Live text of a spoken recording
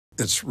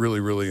it's really,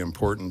 really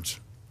important.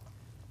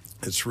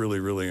 It's really,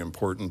 really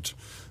important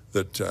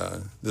that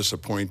this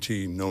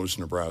appointee knows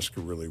Nebraska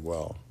really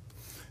well.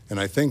 And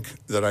I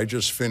think that I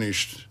just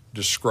finished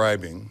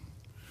describing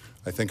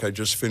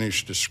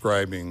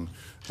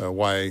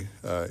why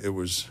it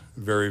was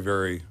very,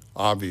 very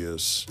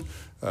obvious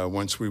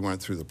once we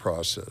went through the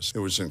process. It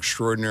was an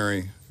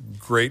extraordinary,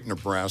 great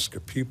Nebraska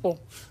people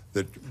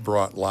that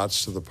brought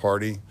lots to the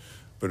party,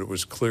 but it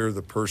was clear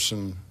the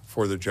person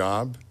for the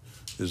job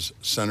is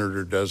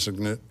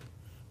Senator-designate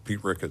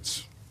Pete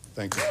Ricketts.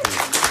 Thank you, Pete.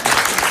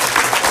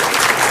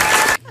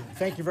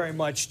 Thank you very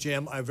much,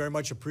 Jim. I very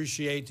much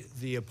appreciate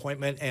the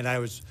appointment, and I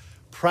was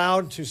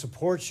proud to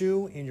support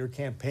you in your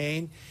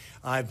campaign.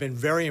 I've been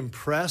very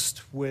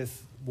impressed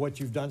with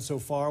what you've done so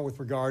far with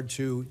regard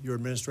to your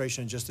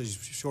administration in just a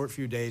short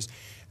few days.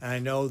 And I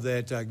know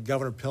that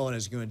Governor Pillen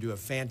is going to do a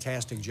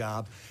fantastic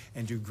job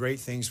and do great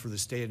things for the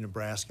state of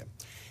Nebraska.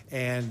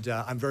 And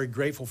I'm very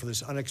grateful for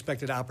this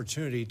unexpected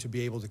opportunity to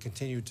be able to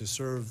continue to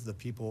serve the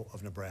people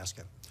of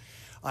Nebraska.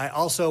 I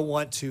also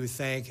want to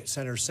thank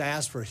Senator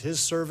Sasse for his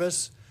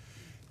service.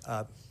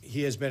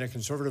 He has been a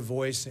conservative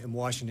voice in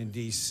Washington,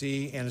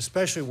 D.C., and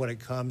especially when it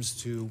comes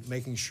to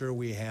making sure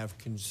we have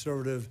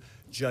conservative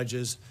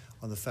judges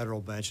on the federal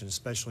bench, and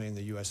especially in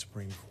the U.S.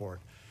 Supreme Court.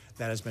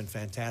 That has been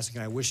fantastic,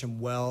 and I wish him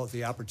well.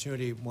 The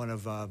opportunity, one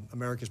of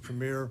America's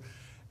premier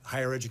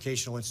higher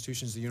educational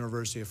institutions, the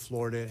University of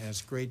Florida, and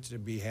it's great to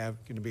be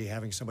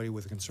having somebody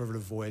with a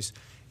conservative voice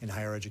in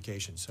higher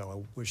education. So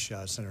I wish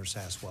Senator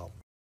Sasse well.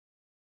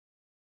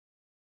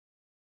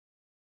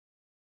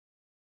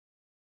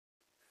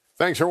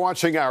 Thanks for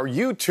watching our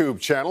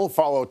YouTube channel.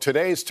 Follow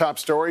today's top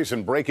stories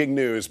and breaking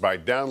news by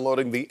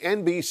downloading the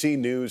NBC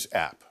News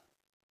app.